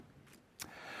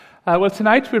Well,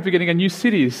 tonight we're beginning a new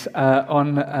series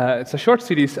it's a short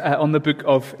series on the book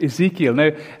of Ezekiel.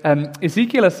 Now,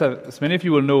 Ezekiel, as many of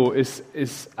you will know,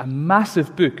 is a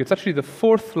massive book. It's actually the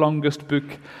fourth longest book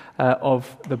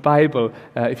of the Bible,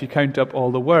 if you count up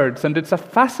all the words. And it's a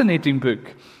fascinating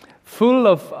book, full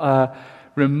of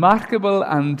remarkable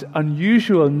and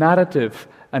unusual narrative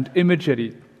and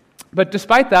imagery. But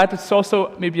despite that, it's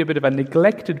also maybe a bit of a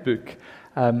neglected book,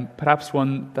 perhaps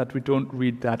one that we don't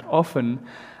read that often.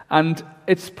 And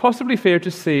it's possibly fair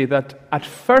to say that at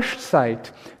first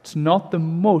sight, it's not the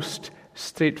most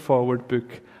straightforward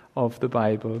book of the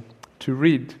Bible to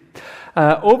read.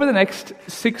 Over the next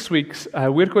 6 weeks,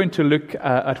 we're going to look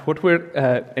at what we're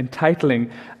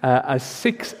entitling as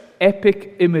 6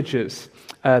 epic images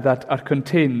that are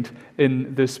contained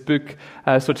in this book.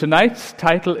 So tonight's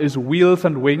title is Wheels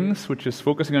and Wings, which is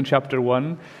focusing on chapter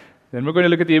 1. Then we're going to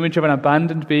look at the image of an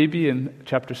abandoned baby in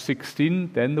chapter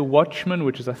 16. Then the watchman,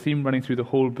 which is a theme running through the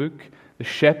whole book. The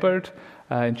shepherd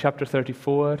in chapter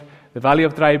 34. The valley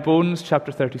of dry bones,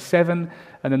 chapter 37.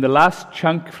 And then the last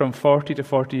chunk from 40 to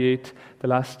 48, the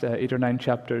last 8 or 9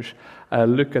 chapters,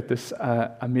 look at this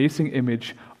amazing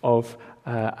image of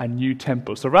a new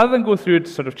temple. So rather than go through it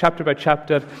sort of chapter by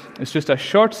chapter, it's just a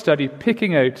short study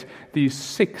picking out these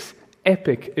 6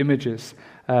 epic images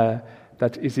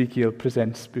that Ezekiel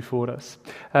presents before us.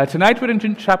 Tonight we're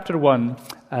in chapter 1.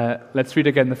 Let's read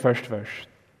again the first verse.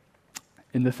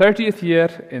 In the 30th year,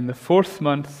 in the 4th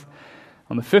month,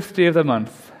 on the 5th day of the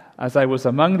month, as I was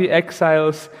among the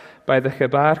exiles by the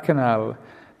Chebar Canal,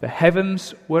 the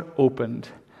heavens were opened,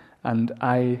 and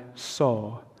I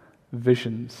saw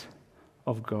visions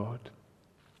of God.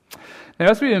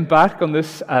 Now, as we embark on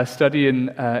this study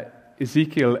in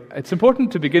Ezekiel, it's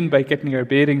important to begin by getting our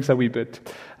bearings a wee bit.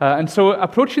 And so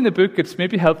approaching the book, it's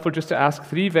maybe helpful just to ask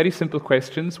 3 very simple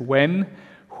questions. When,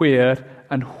 where,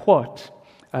 and what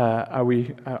are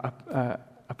we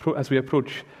as we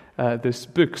approach this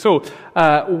book? So,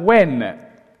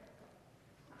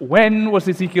 when was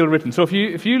Ezekiel written? So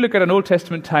if you look at an Old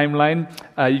Testament timeline,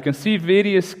 you can see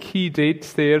various key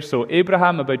dates there. So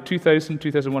Abraham, about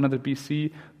 2100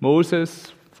 BC.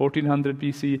 Moses, 1400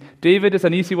 BC. David is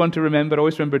an easy one to remember.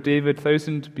 Always remember David,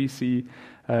 1000 BC.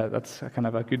 That's kind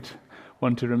of a good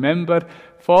one to remember.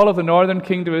 Fall of the northern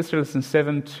kingdom of Israel is in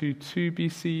 722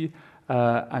 BC.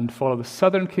 And fall of the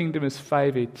southern kingdom is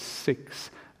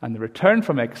 586. And the return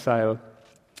from exile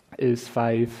is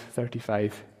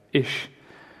 535-ish.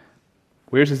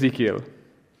 Where's Ezekiel?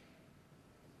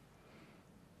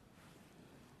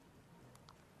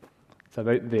 It's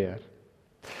about there.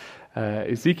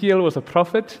 Ezekiel was a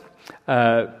prophet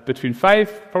definitely between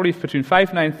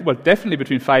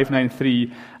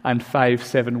 593 and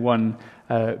 571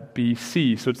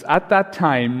 BC. So it's at that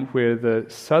time where the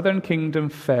southern kingdom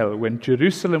fell, when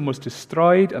Jerusalem was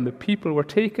destroyed and the people were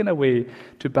taken away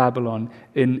to Babylon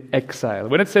in exile.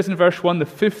 When it says in verse 1, the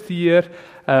 5th year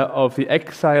of the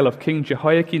exile of King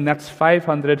Jehoiakim, that's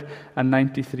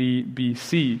 593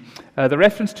 BC. The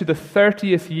reference to the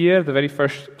 30th year, the very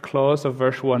first clause of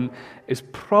verse 1, is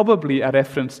probably a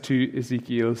reference to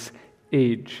Ezekiel's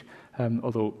age,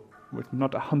 although we're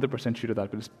not 100% sure of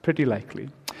that, but it's pretty likely.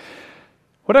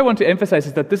 What I want to emphasize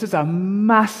is that this is a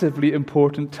massively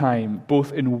important time,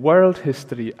 both in world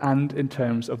history and in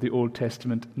terms of the Old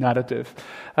Testament narrative.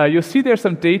 You'll see there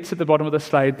some dates at the bottom of the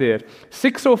slide there.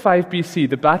 605 BC,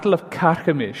 the Battle of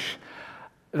Carchemish.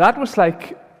 That was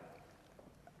like,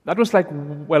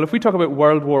 well, if we talk about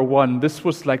World War I, this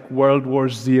was like World War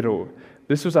Zero.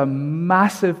 This was a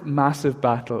massive, massive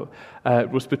battle.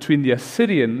 It was between the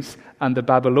Assyrians and the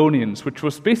Babylonians, which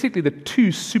was basically the 2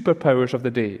 superpowers of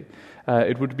the day.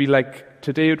 It would be like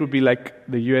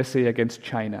the USA against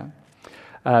China.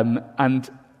 And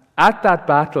at that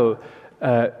battle,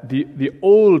 the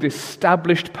old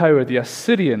established power, the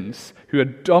Assyrians, who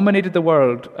had dominated the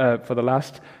world for the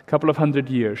last couple of hundred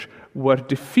years, were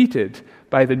defeated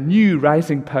by the new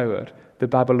rising power, the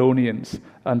Babylonians,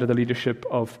 under the leadership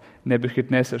of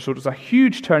Nebuchadnezzar. So it was a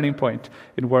huge turning point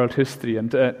in world history.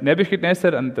 And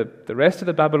Nebuchadnezzar and the rest of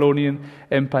the Babylonian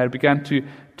Empire began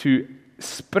to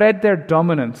spread their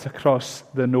dominance across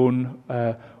the known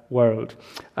world.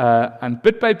 And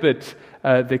bit by bit,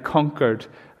 they conquered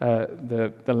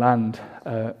the land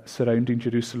surrounding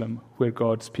Jerusalem, where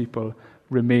God's people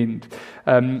remained.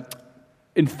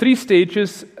 In 3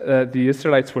 stages, the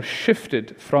Israelites were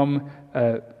shifted from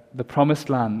the promised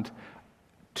land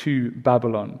to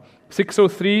Babylon.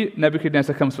 603,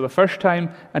 Nebuchadnezzar comes for the first time,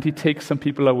 and he takes some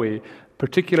people away,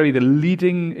 particularly the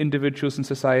leading individuals in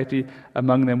society.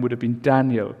 Among them would have been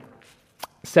Daniel.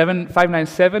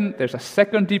 597, there's a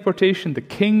second deportation. The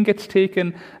king gets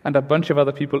taken, and a bunch of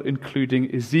other people,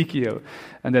 including Ezekiel.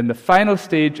 And then the final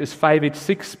stage is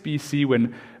 586 BC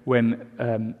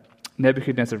when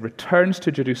Nebuchadnezzar returns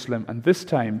to Jerusalem, and this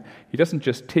time he doesn't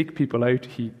just take people out,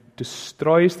 he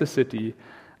destroys the city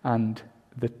and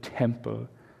the temple,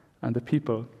 and the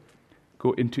people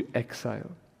go into exile.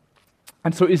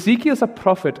 And so Ezekiel's a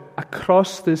prophet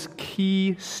across this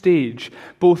key stage,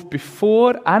 both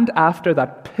before and after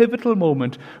that pivotal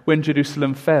moment when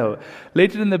Jerusalem fell.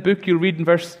 Later in the book, you'll read in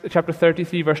chapter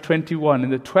 33, verse 21, in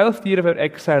the 12th year of our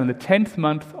exile, in the 10th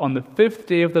month, on the 5th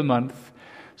day of the month,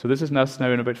 so this is us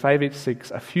now in about 586,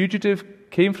 a fugitive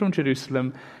came from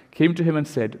Jerusalem, came to him and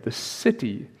said, "The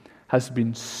city has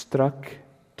been struck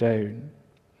down."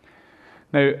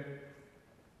 Now,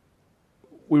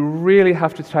 we really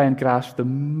have to try and grasp the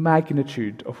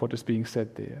magnitude of what is being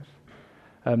said there.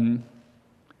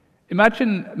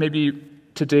 Imagine maybe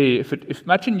today,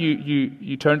 imagine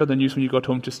you turned on the news when you got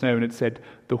home just now and it said,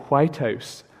 the White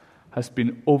House has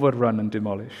been overrun and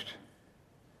demolished.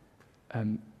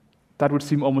 That would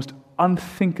seem almost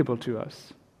unthinkable to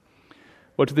us.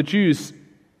 Well, to the Jews,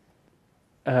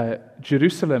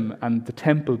 Jerusalem and the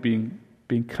temple being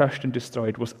crushed and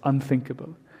destroyed was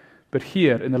unthinkable. But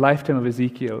here, in the lifetime of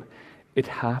Ezekiel, it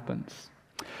happens.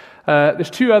 There's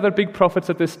two other big prophets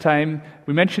at this time.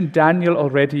 We mentioned Daniel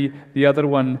already. The other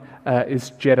one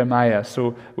is Jeremiah.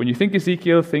 So when you think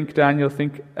Ezekiel, think Daniel,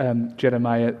 think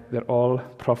Jeremiah. They're all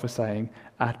prophesying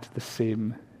at the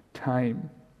same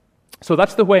time. So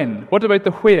that's the when. What about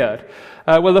the where?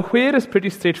 Well, the where is pretty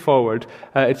straightforward.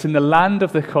 It's in the land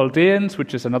of the Chaldeans,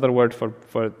 which is another word for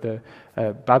the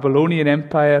Babylonian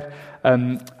Empire,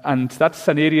 and that's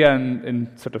an area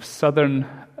in sort of southern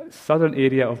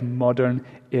area of modern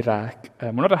Iraq.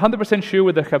 We're not 100% sure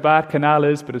where the Khabar Canal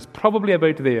is, but it's probably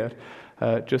about there,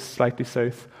 just slightly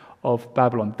south of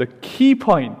Babylon. The key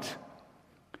point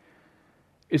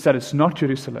is that it's not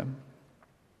Jerusalem.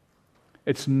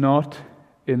 It's not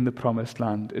in the Promised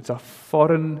Land. It's a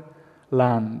foreign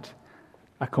land,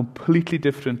 a completely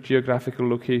different geographical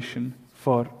location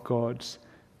for God's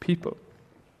people.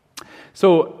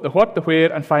 So the what, the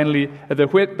where, and finally the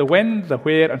when, the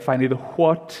where, and finally the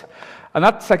what. And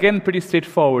that's again pretty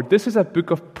straightforward. This is a book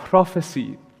of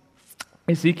prophecy.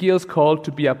 Ezekiel's called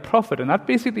to be a prophet, and that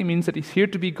basically means that he's here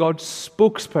to be God's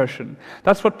spokesperson.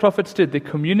 That's what prophets did. They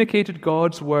communicated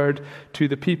God's word to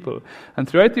the people. And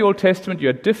throughout the Old Testament, you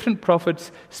had different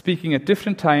prophets speaking at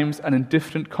different times and in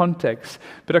different contexts.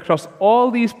 But across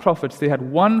all these prophets, they had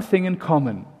one thing in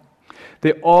common.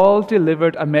 They all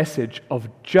delivered a message of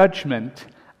judgment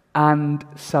and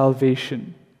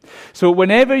salvation. So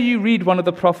whenever you read one of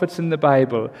the prophets in the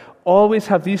Bible, always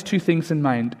have these two things in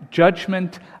mind: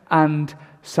 judgment and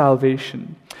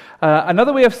salvation.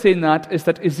 Another way of saying that is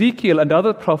that Ezekiel and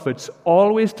other prophets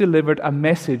always delivered a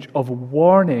message of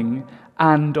warning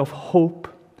and of hope.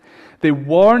 They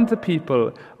warned the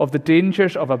people of the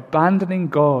dangers of abandoning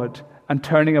God and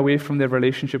turning away from their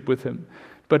relationship with Him.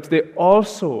 But they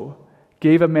also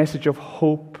gave a message of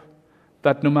hope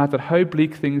that no matter how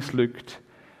bleak things looked,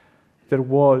 there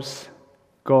was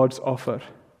God's offer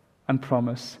and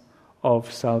promise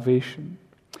of salvation.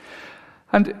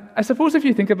 And I suppose if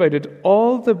you think about it,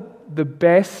 all the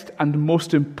best and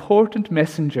most important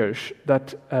messengers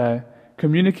that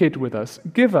communicate with us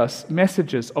give us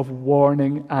messages of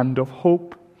warning and of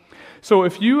hope. So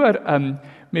if you are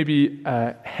maybe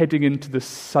heading into the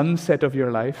sunset of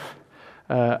your life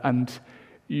and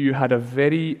you had a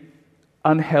very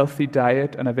unhealthy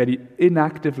diet and a very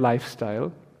inactive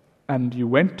lifestyle, and you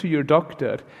went to your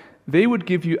doctor, they would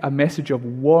give you a message of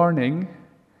warning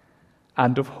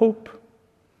and of hope.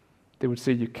 They would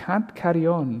say, you can't carry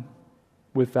on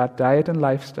with that diet and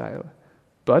lifestyle,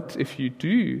 but if you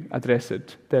do address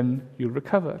it, then you'll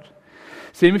recover.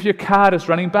 Same if your car is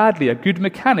running badly. A good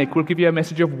mechanic will give you a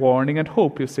message of warning and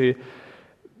hope. He'll say,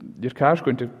 your car's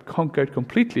going to conk out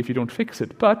completely if you don't fix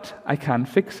it, but I can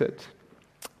fix it.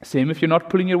 Same if you're not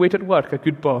pulling your weight at work. A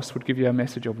good boss would give you a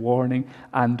message of warning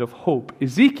and of hope.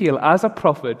 Ezekiel, as a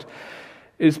prophet,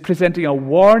 is presenting a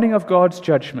warning of God's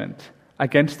judgment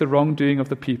against the wrongdoing of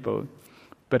the people,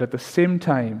 but at the same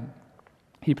time,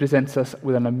 he presents us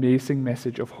with an amazing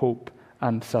message of hope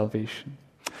and salvation.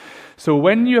 So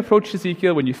when you approach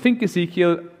Ezekiel, when you think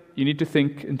Ezekiel, you need to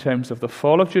think in terms of the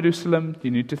fall of Jerusalem. You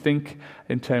need to think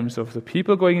in terms of the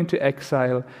people going into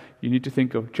exile. You need to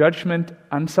think of judgment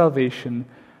and salvation.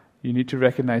 You need to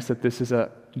recognize that this is a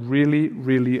really,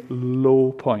 really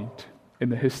low point in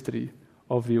the history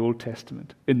of the Old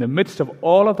Testament. In the midst of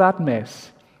all of that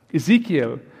mess,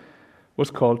 Ezekiel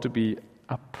was called to be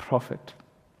a prophet.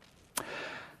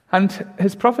 And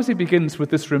his prophecy begins with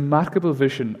this remarkable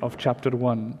vision of chapter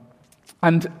 1.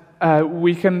 And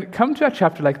we can come to a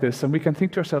chapter like this and we can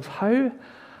think to ourselves,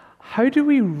 how do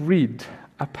we read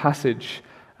a passage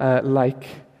like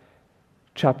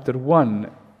chapter 1?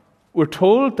 We're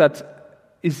told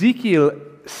that Ezekiel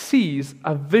sees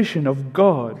a vision of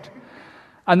God.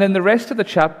 And then the rest of the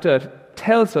chapter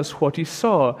tells us what he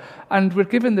saw. And we're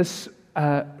given this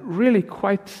really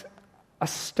quite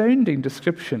astounding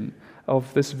description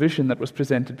of this vision that was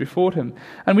presented before him.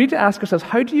 And we need to ask ourselves,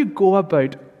 how do you go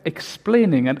about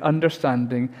explaining and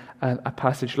understanding a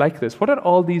passage like this? What are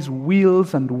all these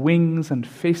wheels and wings and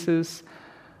faces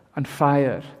and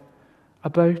fire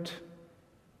about?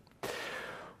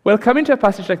 Well, coming to a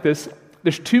passage like this,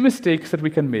 there's two mistakes that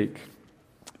we can make.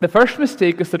 The first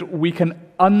mistake is that we can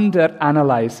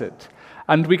underanalyze it.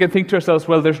 And we can think to ourselves,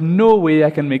 well, there's no way I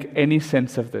can make any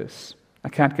sense of this. I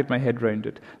can't get my head around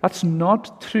it. That's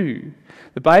not true.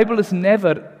 The Bible is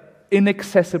never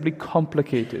inaccessibly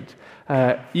complicated.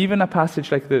 Even a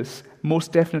passage like this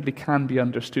most definitely can be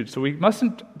understood. So we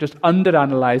mustn't just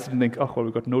underanalyze it and think, oh, well,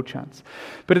 we've got no chance.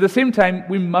 But at the same time,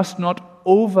 we must not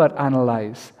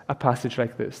overanalyze a passage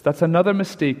like this. That's another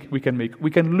mistake we can make. We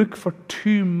can look for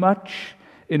too much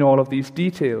in all of these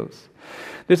details.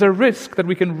 There's a risk that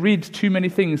we can read too many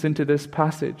things into this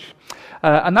passage.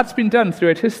 And that's been done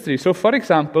throughout history. So, for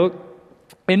example,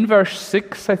 in verse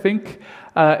 6, I think,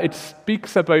 it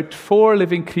speaks about 4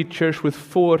 living creatures with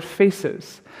 4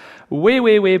 faces.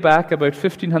 Way back, about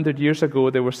 1,500 years ago,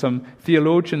 there were some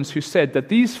theologians who said that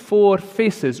these 4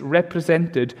 faces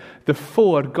represented the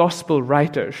 4 gospel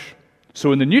writers.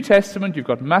 So in the New Testament, you've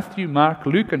got Matthew, Mark,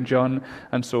 Luke, and John,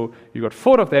 and so you've got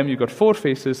 4 of them, you've got 4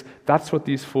 faces. That's what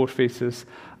these 4 faces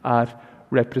are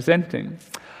representing.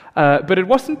 But it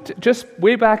wasn't just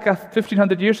way back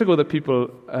 1,500 years ago that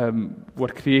people were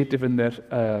creative in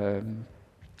their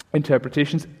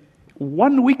interpretations.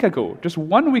 1 week ago, just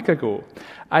 1 week ago,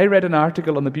 I read an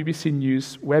article on the BBC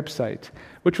News website,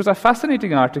 which was a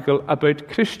fascinating article about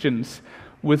Christians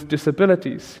with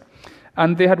disabilities.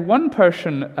 And they had one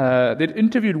person, they'd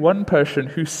interviewed one person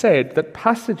who said that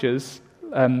passages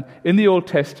in the Old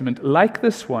Testament, like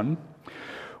this one,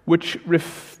 which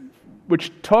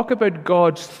talk about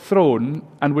God's throne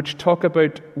and which talk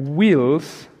about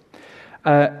wheels,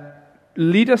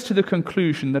 lead us to the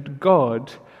conclusion that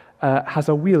God has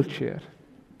a wheelchair,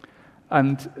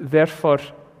 and therefore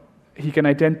he can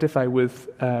identify with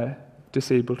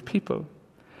disabled people.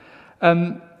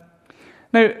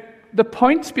 Now, the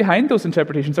points behind those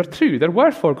interpretations are true. There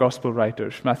were 4 gospel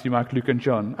writers, Matthew, Mark, Luke, and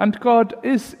John, and God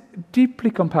is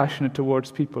deeply compassionate towards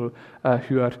people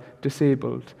who are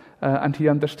disabled, and he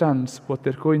understands what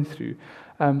they're going through.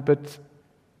 But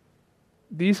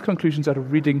these conclusions are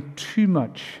reading too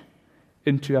much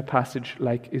into a passage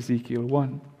like Ezekiel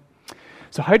 1.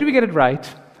 So how do we get it right?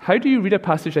 How do you read a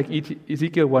passage like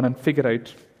Ezekiel 1 and figure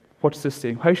out what's this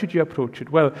saying? How should you approach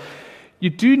it? Well, you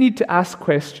do need to ask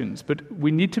questions, but we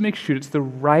need to make sure it's the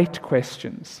right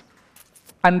questions.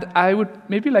 And I would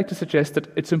maybe like to suggest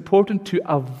that it's important to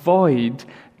avoid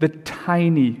the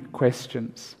tiny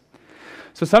questions.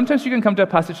 So sometimes you can come to a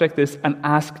passage like this and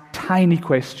ask tiny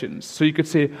questions. So you could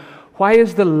say, why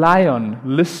is the lion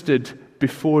listed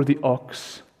before the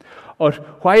ox? Or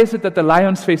why is it that the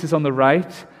lion's face is on the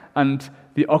right and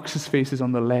the ox's face is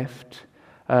on the left?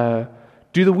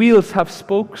 Do the wheels have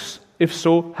spokes? If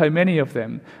so, how many of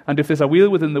them? And if there's a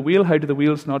wheel within the wheel, how do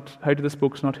the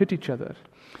spokes not hit each other?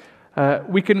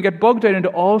 We can get bogged down into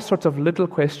all sorts of little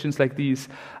questions like these.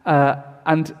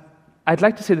 And I'd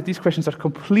like to say that these questions are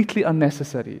completely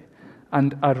unnecessary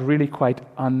and are really quite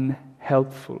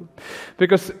unhelpful.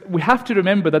 Because we have to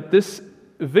remember that this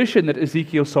vision that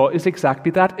Ezekiel saw is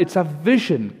exactly that. It's a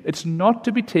vision. It's not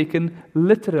to be taken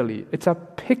literally. It's a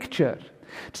picture.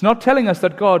 It's not telling us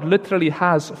that God literally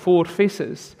has 4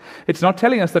 faces. It's not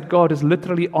telling us that God is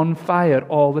literally on fire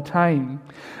all the time.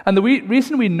 And the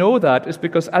reason we know that is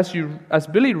because as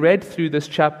Billy read through this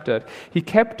chapter, he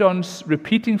kept on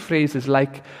repeating phrases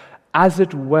like "as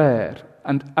it were"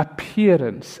 and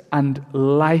 "appearance" and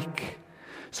 "like."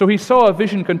 So he saw a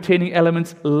vision containing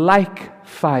elements like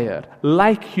fire,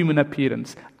 like human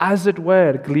appearance, as it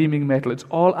were, gleaming metal. It's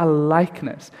all a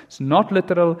likeness. It's not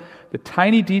literal. The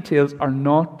tiny details are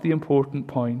not the important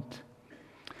point.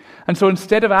 And so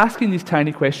instead of asking these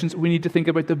tiny questions, we need to think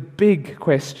about the big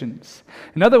questions.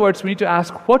 In other words, we need to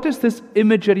ask, what is this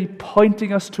imagery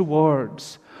pointing us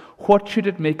towards? What should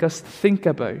it make us think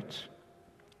about?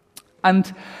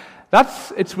 And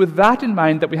it's with that in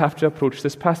mind that we have to approach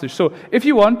this passage. So if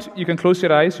you want, you can close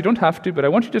your eyes. You don't have to, but I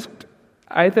want you to just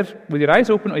either with your eyes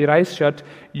open or your eyes shut,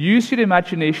 use your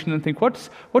imagination and think, what's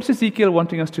Ezekiel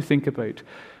wanting us to think about?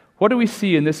 What do we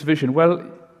see in this vision? Well,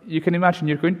 you can imagine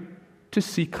you're going to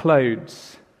see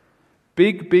clouds.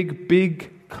 Big, big,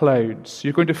 big clouds.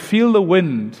 You're going to feel the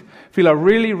wind, feel a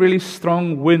really, really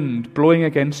strong wind blowing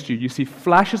against you. You see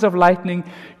flashes of lightning,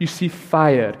 you see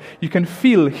fire. You can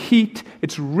feel heat.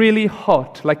 It's really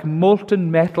hot, like molten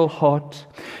metal hot.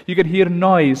 You can hear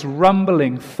noise,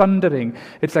 rumbling, thundering.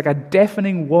 It's like a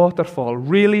deafening waterfall,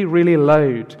 really, really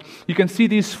loud. You can see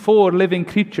these 4 living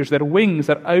creatures. Their wings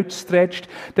are outstretched.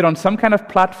 They're on some kind of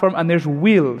platform, and there's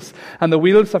wheels. And the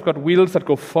wheels have got wheels that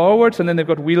go forwards, and then they've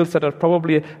got wheels that are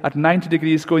probably at 90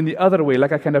 degrees going the other way,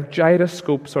 like a kind of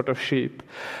gyroscope sort of shape.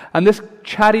 And this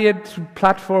chariot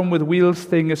platform with wheels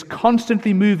thing is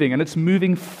constantly moving, and it's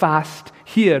moving fast.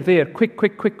 Here, there, quick,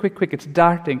 quick, quick, quick, quick. It's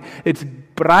darting. It's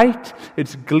bright,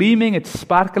 it's gleaming, it's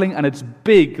sparkling, and it's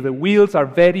big. The wheels are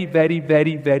very, very,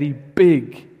 very, very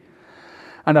big.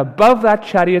 And above that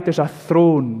chariot, there's a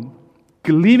throne,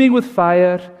 gleaming with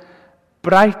fire,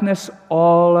 brightness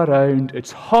all around.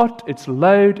 It's hot, it's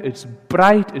loud, it's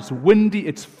bright, it's windy,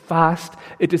 it's fast.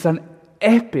 It is an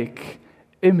epic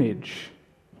image.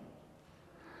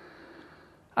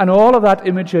 And all of that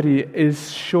imagery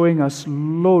is showing us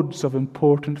loads of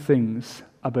important things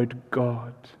about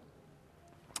God.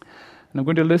 And I'm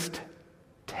going to list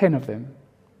 10 of them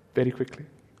very quickly.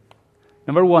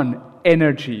 Number 1,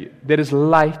 energy. There is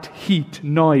light, heat,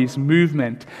 noise,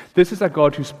 movement. This is a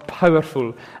God who's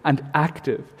powerful and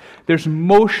active. There's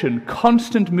motion,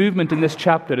 constant movement in this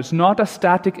chapter. It's not a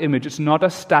static image. It's not a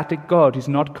static God. He's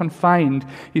not confined.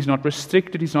 He's not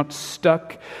restricted. He's not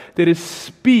stuck. There is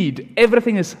speed.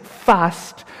 Everything is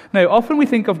fast. Now, often we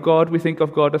think of God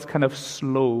as kind of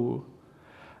slow.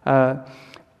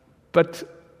 But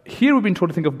here we've been told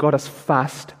to think of God as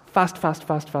fast. Fast, fast,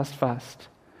 fast, fast, fast.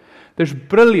 There's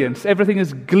brilliance. Everything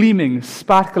is gleaming,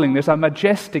 sparkling. There's a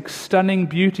majestic, stunning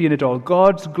beauty in it all.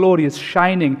 God's glory is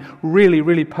shining really,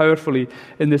 really powerfully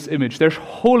in this image. There's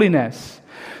holiness.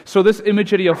 So this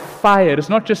imagery of fire is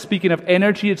not just speaking of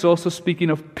energy, it's also speaking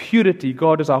of purity.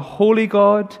 God is a holy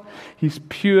God. He's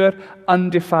pure,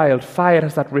 undefiled. Fire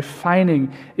has that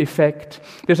refining effect.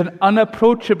 There's an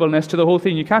unapproachableness to the whole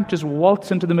thing. You can't just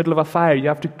waltz into the middle of a fire. You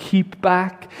have to keep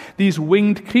back. These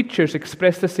winged creatures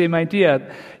express the same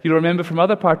idea. You'll remember from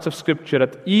other parts of Scripture,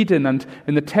 at Eden and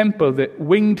in the temple, the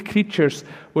winged creatures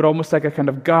were almost like a kind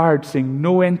of guard saying,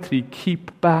 no entry,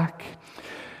 keep back.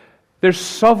 There's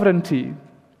sovereignty.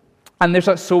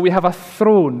 And so we have a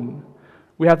throne.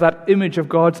 We have that image of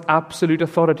God's absolute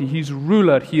authority. He's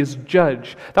ruler. He is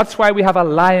judge. That's why we have a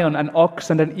lion, an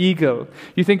ox, and an eagle.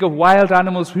 You think of wild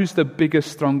animals. Who's the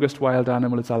biggest, strongest wild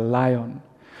animal? It's a lion.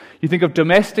 You think of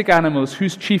domestic animals.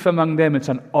 Who's chief among them? It's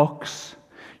an ox.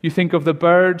 You think of the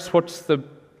birds. What's the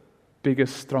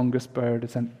biggest, strongest bird?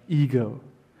 It's an eagle.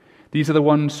 These are the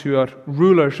ones who are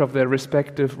rulers of their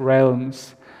respective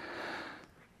realms.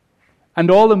 And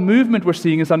all the movement we're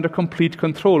seeing is under complete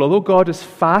control. Although God is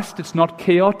fast, it's not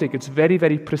chaotic. It's very,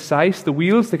 very precise. The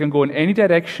wheels, they can go in any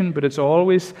direction, but it's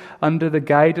always under the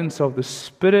guidance of the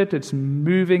Spirit. It's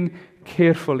moving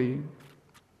carefully.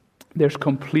 There's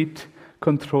complete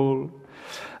control.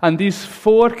 And these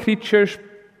 4 creatures,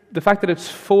 the fact that it's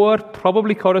 4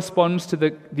 probably corresponds to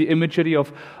the imagery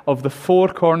of the 4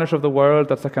 corners of the world.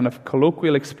 That's a kind of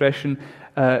colloquial expression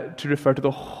to refer to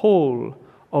the whole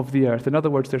of the earth. In other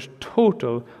words, there's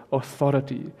total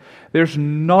authority. There's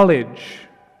knowledge.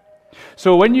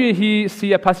 So when you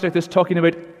see a passage like this talking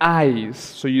about eyes,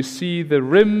 so you see the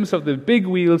rims of the big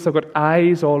wheels have got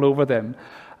eyes all over them.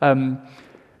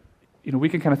 We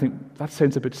can kind of think, that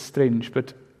sounds a bit strange,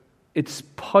 but it's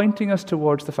pointing us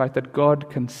towards the fact that God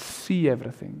can see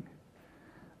everything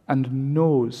and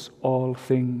knows all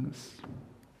things.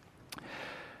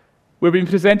 We're being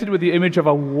presented with the image of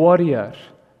a warrior.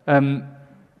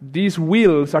 These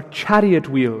wheels are chariot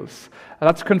wheels. And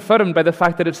that's confirmed by the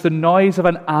fact that it's the noise of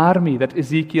an army that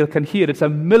Ezekiel can hear. It's a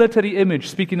military image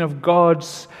speaking of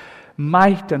God's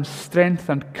might and strength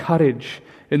and courage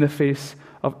in the face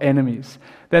of enemies.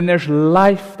 Then there's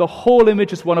life. The whole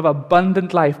image is one of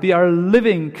abundant life. They are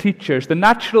living creatures. The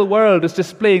natural world is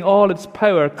displaying all its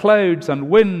power, clouds and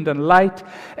wind and light,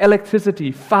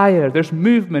 electricity, fire. There's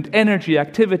movement, energy,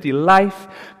 activity, life.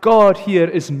 God here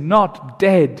is not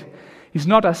dead. He's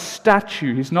not a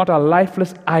statue. He's not a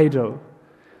lifeless idol.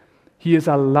 He is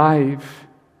alive,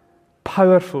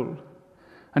 powerful,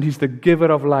 and He's the giver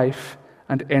of life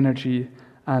and energy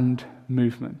and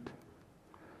movement.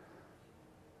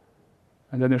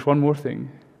 And then there's one more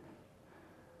thing,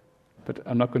 but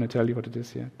I'm not going to tell you what it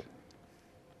is yet.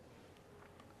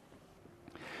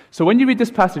 So when you read this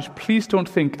passage, please don't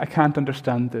think, I can't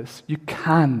understand this. You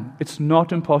can. It's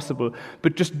not impossible.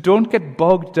 But just don't get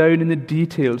bogged down in the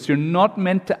details. You're not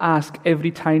meant to ask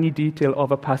every tiny detail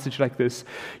of a passage like this.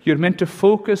 You're meant to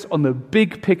focus on the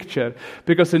big picture,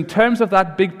 because in terms of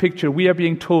that big picture, we are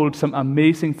being told some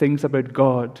amazing things about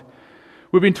God.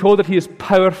 We're being told that He is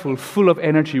powerful, full of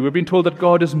energy. We're being told that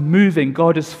God is moving,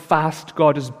 God is fast,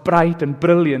 God is bright and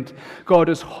brilliant. God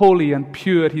is holy and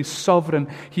pure, He's sovereign,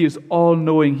 He is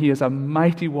all-knowing, He is a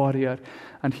mighty warrior,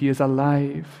 and He is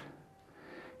alive.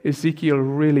 Ezekiel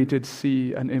really did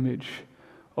see an image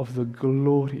of the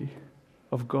glory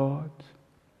of God.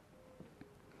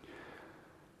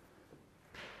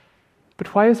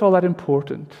 But why is all that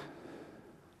important?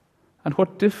 And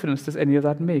what difference does any of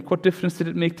that make? What difference did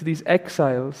it make to these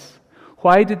exiles?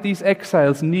 Why did these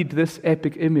exiles need this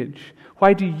epic image?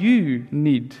 Why do you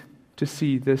need to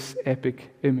see this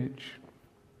epic image?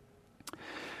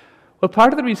 Well,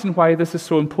 part of the reason why this is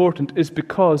so important is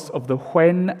because of the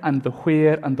when and the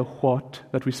where and the what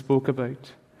that we spoke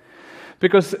about.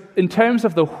 Because in terms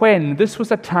of the when, this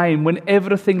was a time when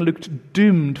everything looked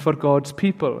doomed for God's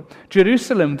people.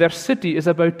 Jerusalem, their city, is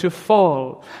about to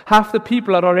fall. Half the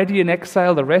people are already in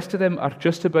exile. The rest of them are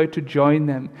just about to join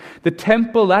them. The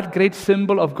temple, that great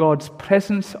symbol of God's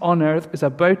presence on earth, is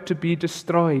about to be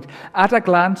destroyed. At a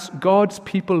glance, God's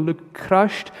people look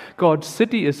crushed. God's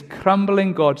city is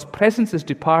crumbling. God's presence is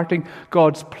departing.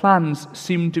 God's plans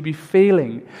seem to be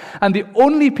failing. And the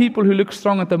only people who look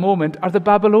strong at the moment are the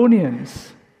Babylonians.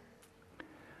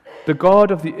 The God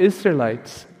of the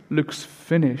Israelites looks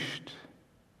finished.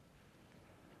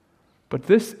 But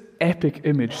this epic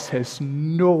image says,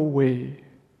 no way.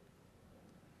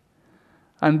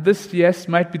 And this, yes,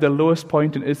 might be the lowest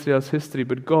point in Israel's history,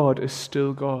 but God is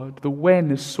still God. The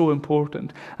when is so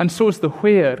important. And so is the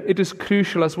where. It is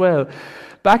crucial as well.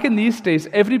 Back in these days,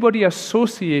 everybody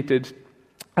associated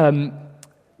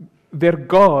their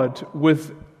God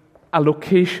with a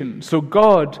location. So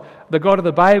God, the God of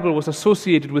the Bible, was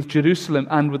associated with Jerusalem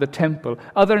and with a temple.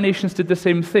 Other nations did the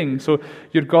same thing. So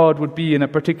your God would be in a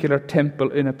particular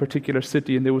temple in a particular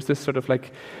city, and there was this sort of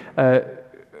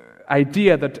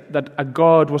idea that a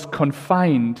God was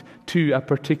confined to a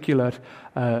particular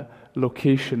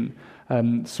location.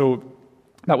 So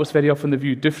that was very often the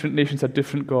view. Different nations had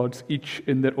different gods, each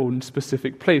in their own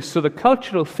specific place. So the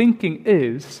cultural thinking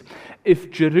is, if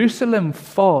Jerusalem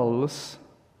falls,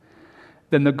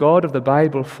 then the God of the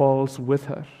Bible falls with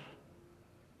her.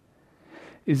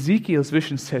 Ezekiel's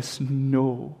vision says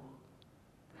no.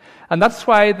 And that's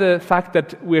why the fact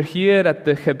that we're here at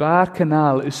the Chebar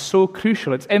Canal is so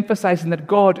crucial. It's emphasizing that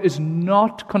God is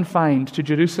not confined to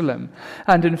Jerusalem.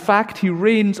 And in fact, He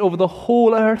reigns over the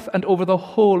whole earth and over the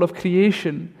whole of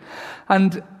creation.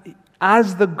 And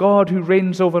as the God who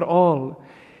reigns over all,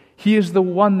 He is the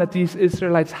one that these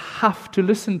Israelites have to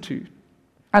listen to.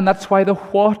 And that's why the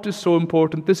what is so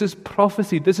important. This is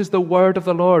prophecy. This is the word of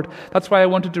the Lord. That's why I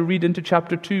wanted to read into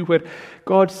chapter 2, where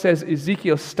God says,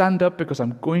 Ezekiel, stand up because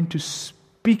I'm going to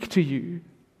speak to you.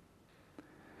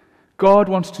 God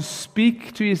wants to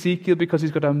speak to Ezekiel because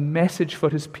He's got a message for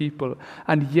His people.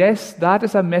 And yes, that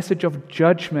is a message of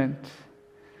judgment.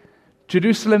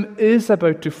 Jerusalem is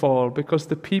about to fall because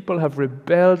the people have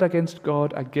rebelled against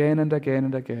God again and again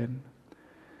and again.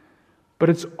 But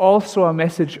it's also a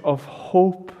message of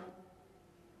hope.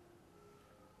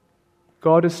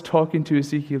 God is talking to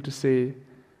Ezekiel to say,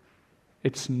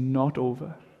 it's not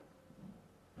over.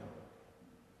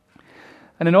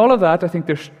 And in all of that, I think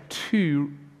there's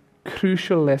two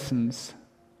crucial lessons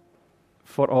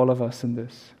for all of us in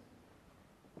this.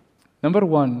 Number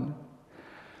one,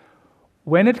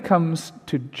 when it comes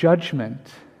to judgment,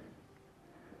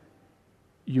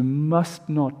 you must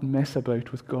not mess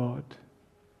about with God.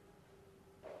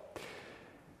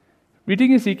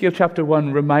 Reading Ezekiel chapter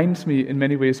 1 reminds me in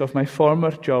many ways of my former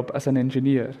job as an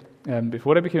engineer.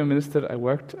 Before I became a minister, I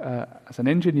worked as an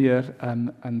engineer,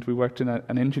 and we worked in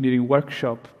an engineering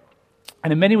workshop.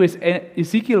 And in many ways,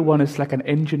 Ezekiel 1 is like an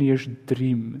engineer's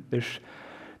dream.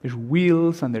 There's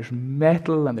wheels, and there's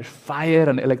metal, and there's fire,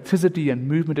 and electricity, and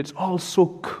movement. It's all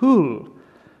so cool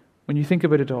when you think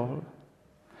about it all.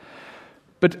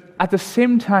 But at the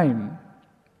same time,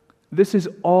 this is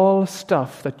all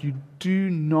stuff that you do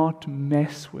not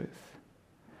mess with.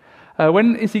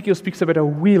 When Ezekiel speaks about a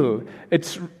wheel,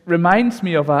 it reminds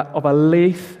me of a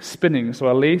lathe spinning.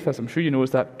 So a lathe, as I'm sure you know,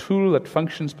 is that tool that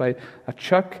functions by a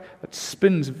chuck that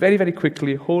spins very, very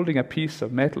quickly, holding a piece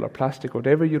of metal or plastic,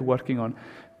 whatever you're working on,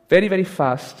 very, very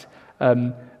fast,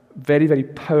 very, very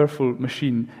powerful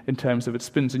machine in terms of its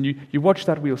spins. And you watch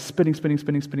that wheel spinning, spinning,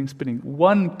 spinning.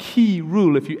 One key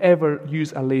rule, if you ever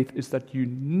use a lathe, is that you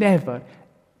never,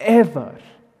 ever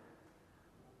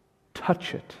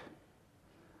touch it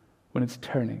when it's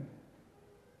turning.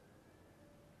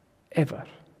 Ever.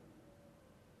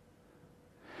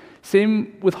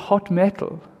 Same with hot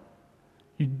metal.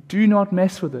 You do not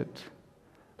mess with it.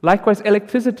 Likewise,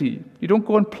 electricity. You don't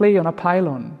go and play on a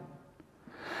pylon.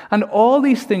 And all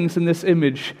these things in this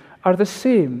image are the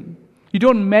same. You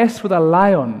don't mess with a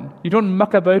lion. You don't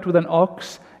muck about with an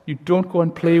ox. You don't go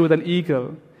and play with an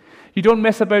eagle. You don't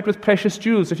mess about with precious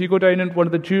jewels. If you go down in one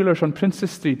of the jewelers on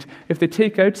Princess Street, if they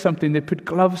take out something, they put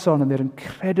gloves on and they're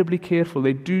incredibly careful.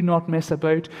 They do not mess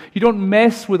about. You don't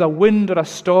mess with a wind or a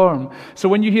storm. So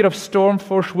when you hear of storm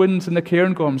force winds in the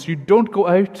Cairngorms, you don't go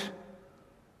out.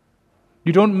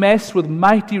 You don't mess with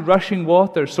mighty rushing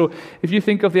waters. So if you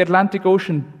think of the Atlantic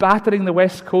Ocean battering the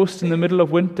west coast in the middle of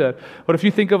winter, or if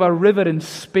you think of a river in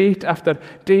spate after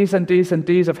days and days and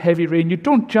days of heavy rain, you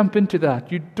don't jump into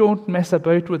that. You don't mess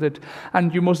about with it.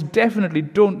 And you most definitely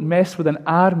don't mess with an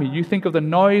army. You think of the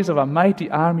noise of a mighty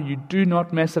army. You do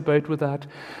not mess about with that.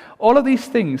 All of these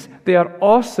things, they are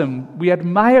awesome. We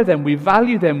admire them. We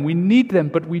value them. We need them.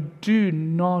 But we do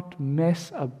not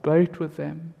mess about with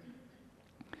them.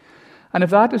 And if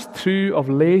that is true of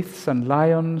lathes and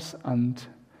lions and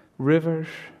rivers,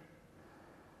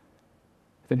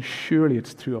 then surely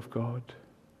it's true of God.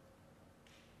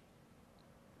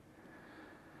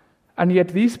 And yet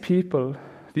these people,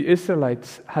 the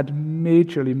Israelites, had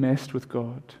majorly messed with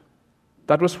God.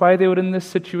 That was why they were in this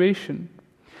situation.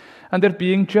 And they're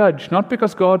being judged, not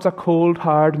because God's a cold,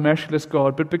 hard, merciless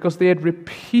God, but because they had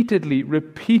repeatedly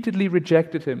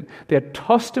rejected Him. They had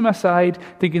tossed Him aside,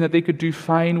 thinking that they could do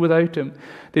fine without Him.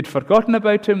 They'd forgotten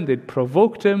about Him, they'd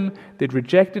provoked Him, they'd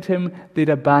rejected Him, they'd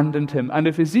abandoned Him. And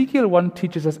if Ezekiel 1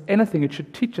 teaches us anything, it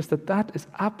should teach us that that is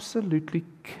absolutely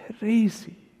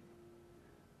crazy.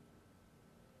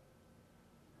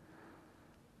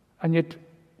 And yet,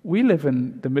 we live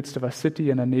in the midst of a city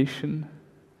and a nation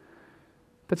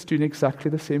that's doing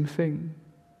exactly the same thing.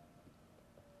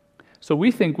 So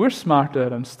we think we're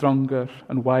smarter and stronger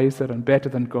and wiser and better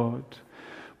than God.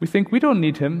 We think we don't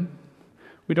need Him.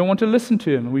 We don't want to listen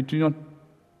to Him. We do not,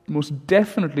 most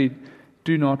definitely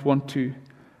do not want to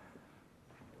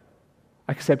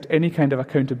accept any kind of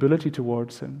accountability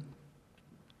towards Him.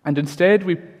 And instead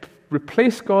we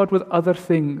replace God with other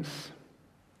things.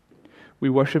 We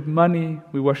worship money,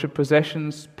 we worship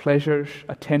possessions, pleasures,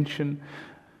 attention.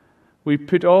 We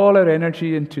put all our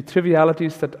energy into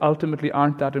trivialities that ultimately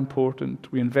aren't that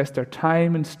important. We invest our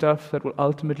time in stuff that will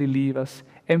ultimately leave us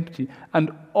empty.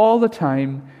 And all the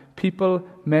time, people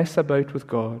mess about with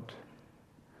God.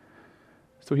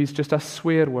 So He's just a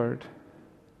swear word,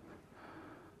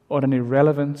 or an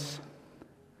irrelevance,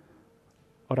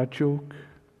 or a joke.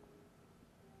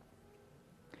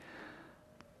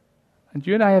 And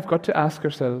you and I have got to ask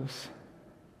ourselves,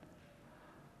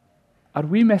 are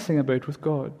we messing about with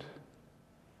God?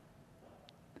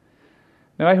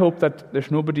 Now, I hope that there's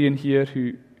nobody in here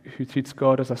who treats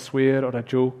God as a swear or a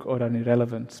joke or an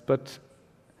irrelevance. But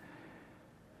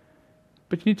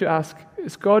you need to ask,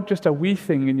 is God just a wee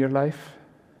thing in your life?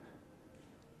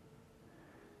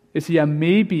 Is He a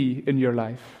maybe in your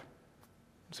life?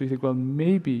 So you think, well,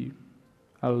 maybe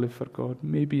I'll live for God.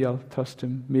 Maybe I'll trust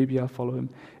Him. Maybe I'll follow Him.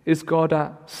 Is God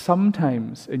a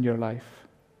sometimes in your life?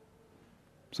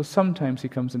 So sometimes He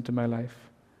comes into my life.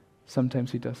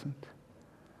 Sometimes He doesn't.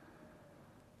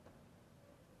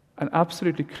 An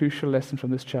absolutely crucial lesson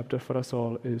from this chapter for us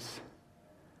all is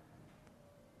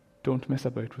don't mess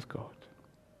about with God.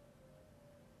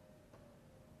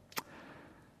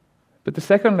 But the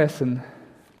second lesson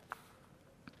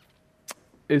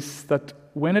is that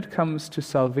when it comes to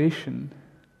salvation,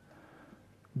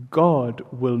 God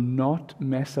will not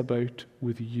mess about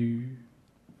with you.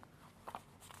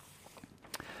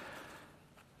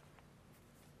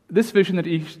 This vision that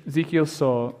Ezekiel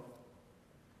saw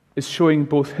is showing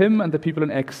both him and the people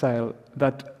in exile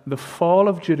that the fall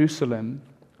of Jerusalem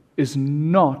is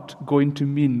not going to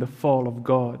mean the fall of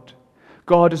God.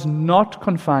 God is not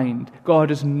confined. God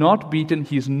is not beaten.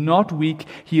 He is not weak.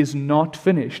 He is not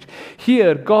finished.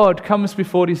 Here, God comes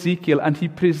before Ezekiel and He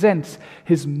presents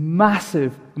His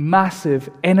massive, massive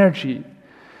energy.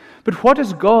 But what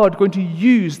is God going to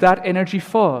use that energy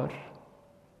for?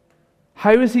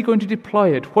 How is He going to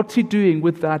deploy it? What's He doing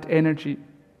with that energy?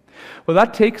 Well,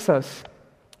 that takes us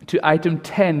to item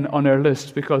 10 on our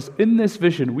list, because in this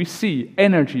vision we see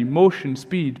energy, motion,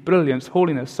 speed, brilliance,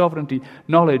 holiness, sovereignty,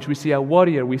 knowledge. We see a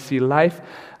warrior, we see life,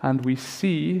 and we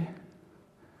see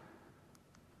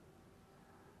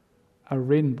a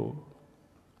rainbow.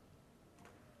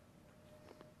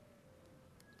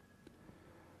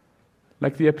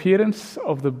 Like the appearance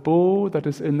of the bow that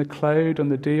is in the cloud on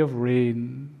the day of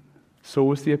rain, so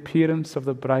was the appearance of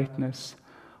the brightness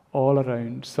all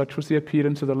around. Such was the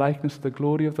appearance of the likeness of the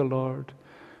glory of the Lord.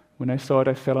 When I saw it,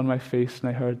 I fell on my face, and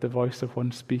I heard the voice of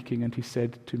one speaking, and he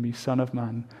said to me, Son of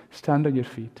man, stand on your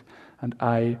feet, and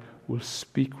I will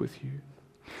speak with you.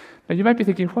 Now you might be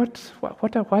thinking,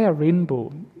 why a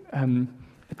rainbow?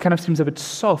 It kind of seems a bit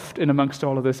soft in amongst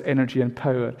all of this energy and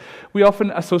power. We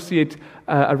often associate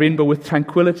a rainbow with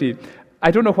tranquility.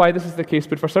 I don't know why this is the case,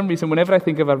 but for some reason, whenever I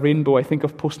think of a rainbow, I think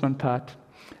of Postman Pat.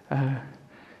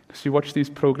 Because you watch these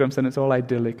programs and it's all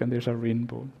idyllic and there's a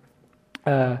rainbow.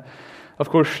 Of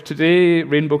course, today,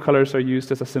 rainbow colors are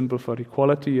used as a symbol for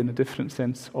equality in a different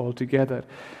sense altogether.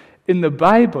 In the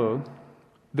Bible,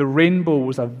 the rainbow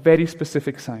was a very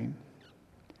specific sign.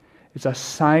 It's a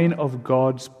sign of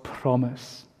God's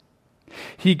promise.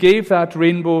 He gave that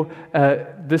rainbow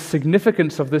the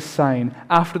significance of this sign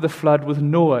after the flood with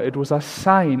Noah. It was a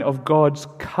sign of God's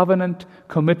covenant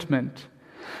commitment.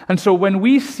 And so when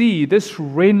we see this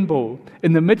rainbow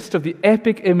in the midst of the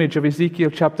epic image of Ezekiel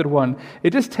chapter 1,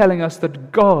 it is telling us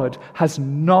that God has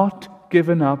not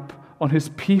given up on his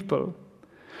people.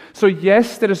 So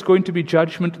yes, there is going to be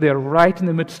judgment there right in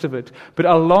the midst of it. But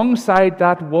alongside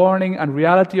that warning and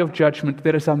reality of judgment,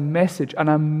 there is a message, an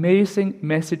amazing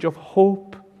message of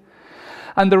hope.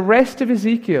 And the rest of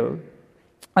Ezekiel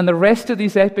and the rest of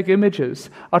these epic images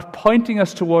are pointing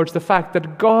us towards the fact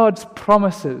that God's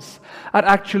promises are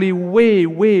actually way,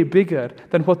 way bigger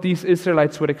than what these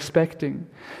Israelites were expecting.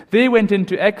 They went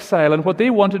into exile, and what they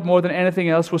wanted more than anything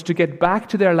else was to get back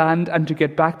to their land and to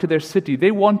get back to their city.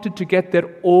 They wanted to get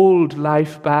their old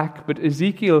life back, but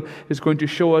Ezekiel is going to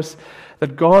show us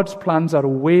that God's plans are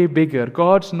way bigger.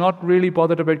 God's not really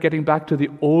bothered about getting back to the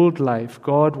old life.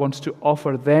 God wants to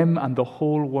offer them and the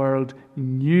whole world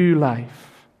new life.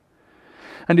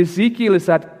 And Ezekiel is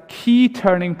that key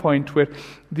turning point where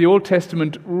the Old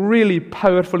Testament really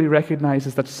powerfully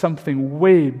recognizes that something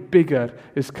way bigger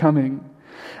is coming.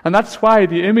 And that's why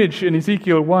the image in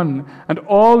Ezekiel 1 and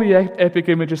all the epic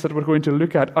images that we're going to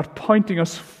look at are pointing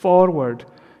us forward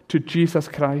to Jesus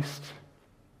Christ.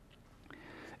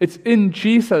 It's in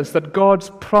Jesus that God's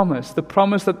promise, the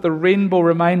promise that the rainbow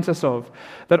reminds us of,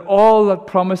 that all the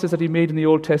promises that he made in the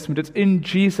Old Testament, it's in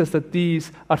Jesus that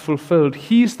these are fulfilled.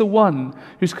 He's the one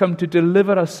who's come to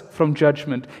deliver us from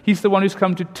judgment. He's the one who's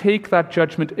come to take that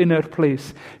judgment in our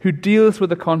place, who deals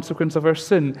with the consequence of our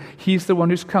sin. He's the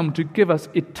one who's come to give us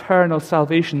eternal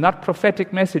salvation. That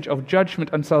prophetic message of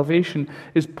judgment and salvation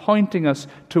is pointing us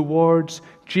towards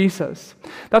Jesus.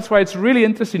 That's why it's really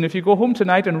interesting if you go home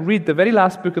tonight and read the very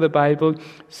last book of the Bible,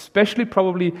 especially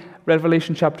probably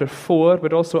Revelation chapter 4,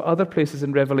 but also other places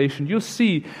in Revelation, you'll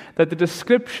see that the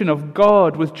description of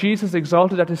God with Jesus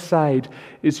exalted at his side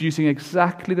is using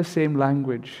exactly the same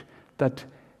language that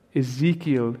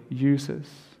Ezekiel uses.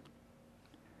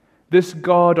 This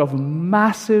God of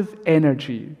massive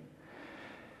energy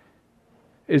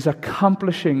is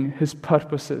accomplishing his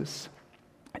purposes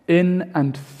in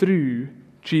and through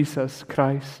Jesus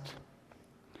Christ.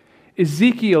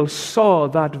 Ezekiel saw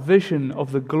that vision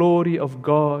of the glory of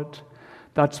God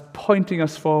that's pointing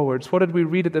us forwards. What did we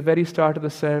read at the very start of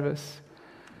the service?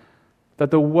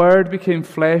 That the Word became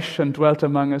flesh and dwelt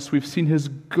among us. We've seen his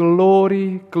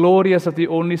glory, glory as of the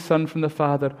only Son from the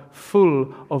Father,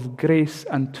 full of grace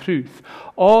and truth.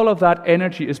 All of that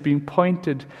energy is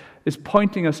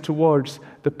pointing us towards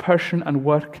the person and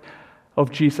work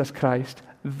of Jesus Christ.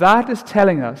 That is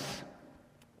telling us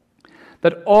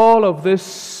that all of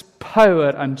this power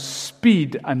and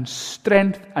speed and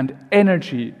strength and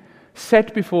energy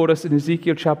set before us in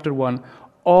Ezekiel chapter 1,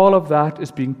 all of that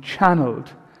is being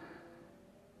channeled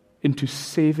into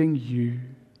saving you.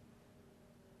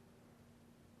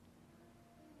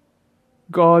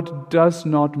 God does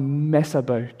not mess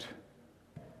about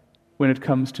when it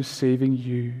comes to saving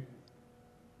you.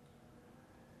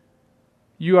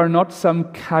 You are not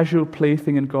some casual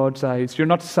plaything in God's eyes. You're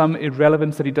not some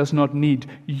irrelevance that he does not need.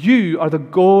 You are the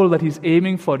goal that he's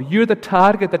aiming for. You're the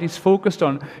target that he's focused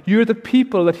on. You're the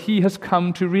people that he has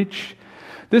come to reach.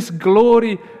 This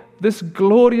glory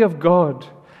of God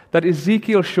that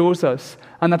Ezekiel shows us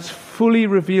and that's fully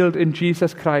revealed in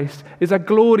Jesus Christ is a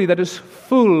glory that is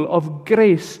full of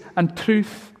grace and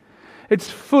truth.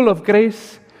 It's full of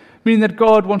grace, meaning that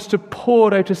God wants to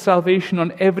pour out his salvation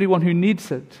on everyone who needs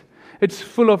it. It's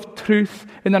full of truth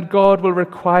in that God will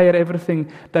require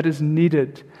everything that is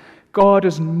needed. God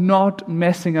is not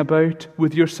messing about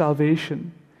with your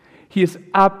salvation. He is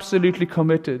absolutely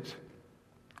committed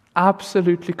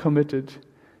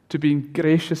to being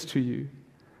gracious to you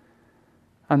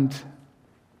and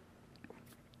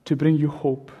to bring you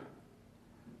hope,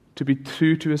 to be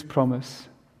true to his promise,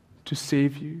 to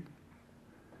save you.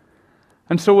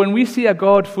 And so when we see a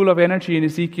God full of energy in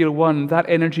Ezekiel 1, that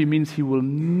energy means he will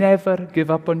never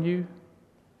give up on you.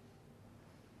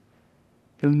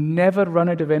 He'll never run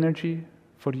out of energy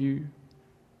for you.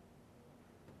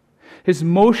 His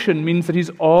motion means that he's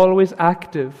always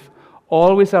active,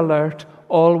 always alert,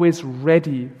 always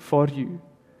ready for you.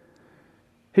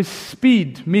 His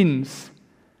speed means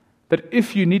that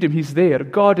if you need him, he's there.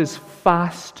 God is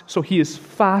fast, so he is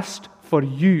fast for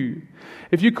you.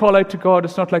 If you call out to God,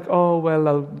 it's not like, oh, well,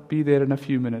 I'll be there in a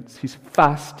few minutes. He's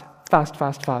fast,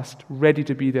 ready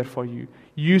to be there for you,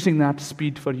 using that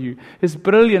speed for you. His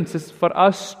brilliance is for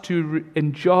us to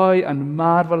enjoy and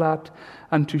marvel at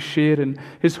and to share in.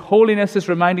 His holiness is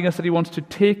reminding us that he wants to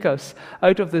take us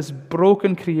out of this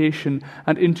broken creation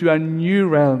and into a new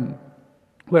realm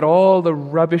where all the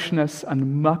rubbishness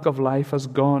and muck of life has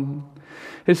gone.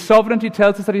 His sovereignty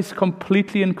tells us that he's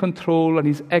completely in control and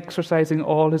he's exercising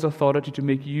all his authority to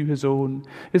make you his own.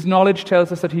 His knowledge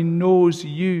tells us that he knows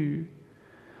you.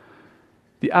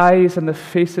 The eyes and the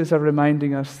faces are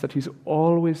reminding us that he's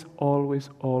always, always,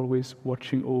 always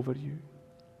watching over you.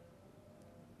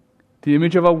 The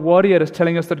image of a warrior is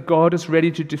telling us that God is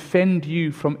ready to defend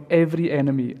you from every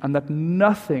enemy and that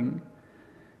nothing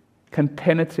can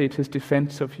penetrate his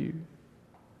defense of you.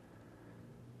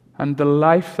 And the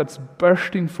life that's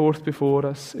bursting forth before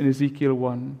us in Ezekiel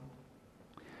 1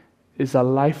 is a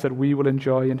life that we will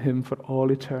enjoy in him for all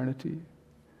eternity.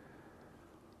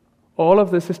 All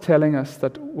of this is telling us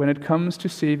that when it comes to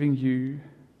saving you,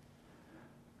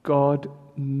 God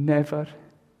never,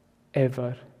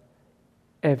 ever,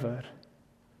 ever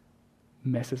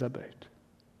messes about.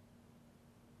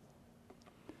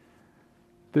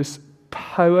 This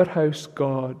powerhouse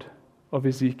God of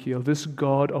Ezekiel, this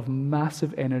God of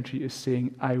massive energy, is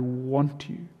saying, I want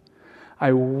you.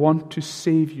 I want to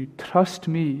save you. Trust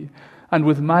me. And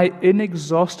with my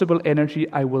inexhaustible energy,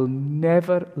 I will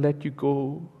never let you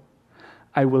go.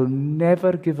 I will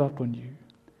never give up on you.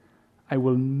 I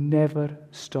will never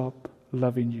stop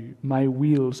loving you. My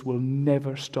wheels will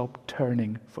never stop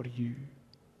turning for you.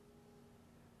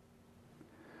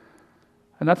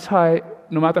 And that's how,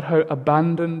 no matter how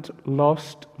abandoned,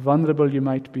 lost, vulnerable you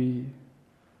might be,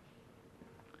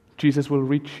 Jesus will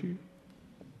reach you.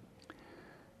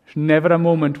 There's never a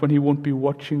moment when he won't be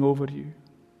watching over you.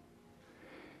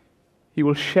 He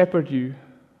will shepherd you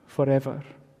forever.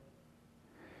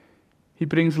 He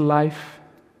brings life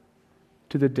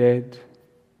to the dead.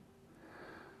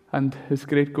 And his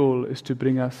great goal is to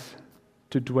bring us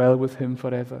to dwell with him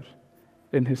forever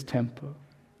in his temple.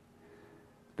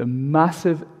 The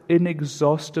massive,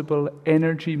 inexhaustible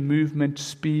energy, movement,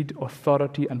 speed,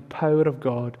 authority, and power of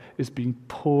God is being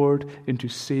poured into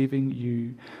saving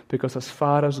you. Because as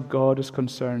far as God is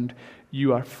concerned,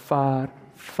 you are far,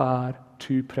 far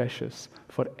too precious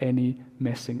for any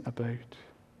messing about.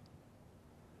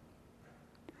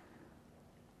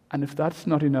 And if that's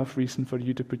not enough reason for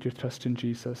you to put your trust in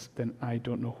Jesus, then I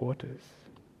don't know what is.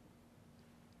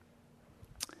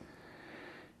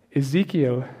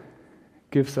 Ezekiel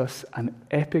gives us an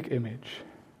epic image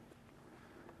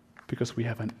because we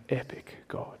have an epic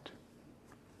God.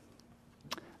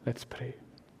 Let's pray.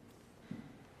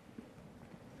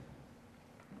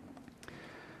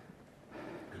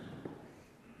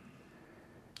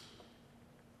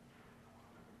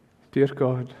 Dear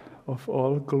God, of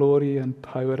all glory and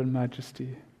power and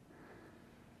majesty,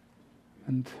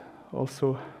 and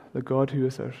also the God who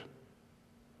is our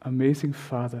amazing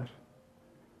Father,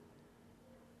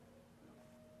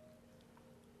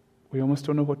 we almost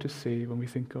don't know what to say when we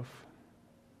think of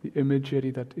the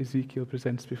imagery that Ezekiel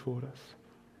presents before us.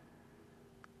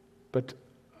 But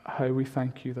how we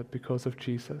thank you that because of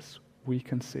Jesus, we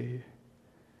can say,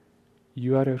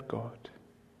 you are our God,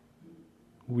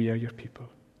 we are your people.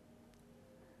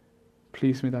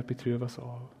 Please may that be true of us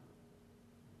all.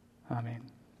 Amen.